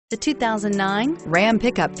The 2009 Ram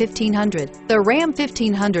Pickup 1500. The Ram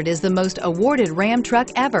 1500 is the most awarded Ram truck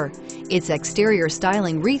ever. Its exterior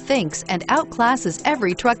styling rethinks and outclasses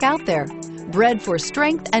every truck out there. Bred for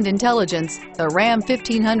strength and intelligence, the Ram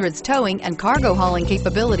 1500's towing and cargo hauling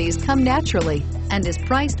capabilities come naturally and is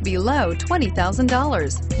priced below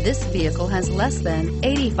 $20,000. This vehicle has less than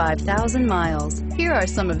 85,000 miles. Here are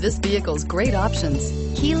some of this vehicle's great options: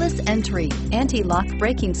 keyless entry, anti-lock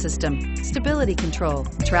braking system, stability control,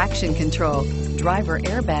 traction control, driver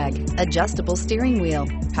airbag, adjustable steering wheel,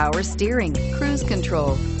 power steering, cruise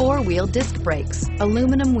control, four-wheel disc brakes,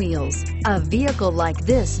 aluminum wheels. A vehicle like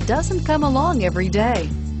this doesn't come along every day.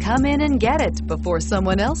 Come in and get it before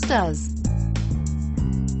someone else does.